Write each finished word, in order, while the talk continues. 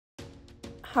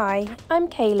Hi, I'm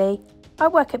Kaylie. I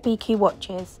work at BQ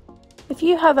Watches. If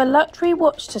you have a luxury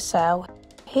watch to sell,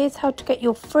 here's how to get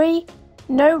your free,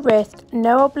 no risk,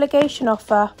 no obligation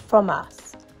offer from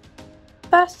us.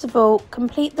 First of all,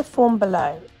 complete the form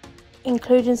below,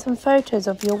 including some photos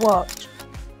of your watch.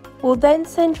 We'll then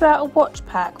send you out a watch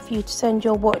pack for you to send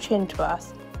your watch in to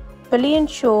us, fully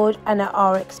insured and at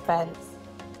our expense.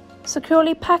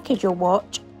 Securely package your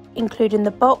watch, including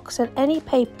the box and any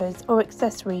papers or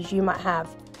accessories you might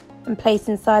have, and place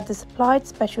inside the supplied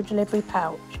special delivery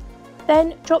pouch.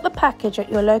 Then drop the package at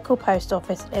your local post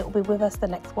office and it will be with us the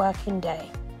next working day.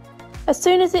 As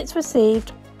soon as it's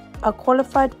received, our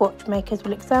qualified watchmakers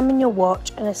will examine your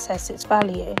watch and assess its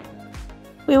value.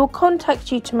 We will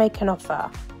contact you to make an offer.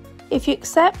 If you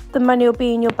accept, the money will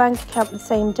be in your bank account the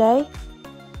same day.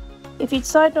 If you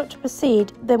decide not to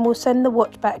proceed, then we'll send the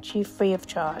watch back to you free of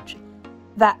charge.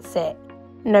 That's it.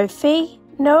 No fee,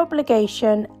 no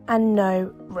obligation, and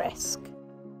no risk.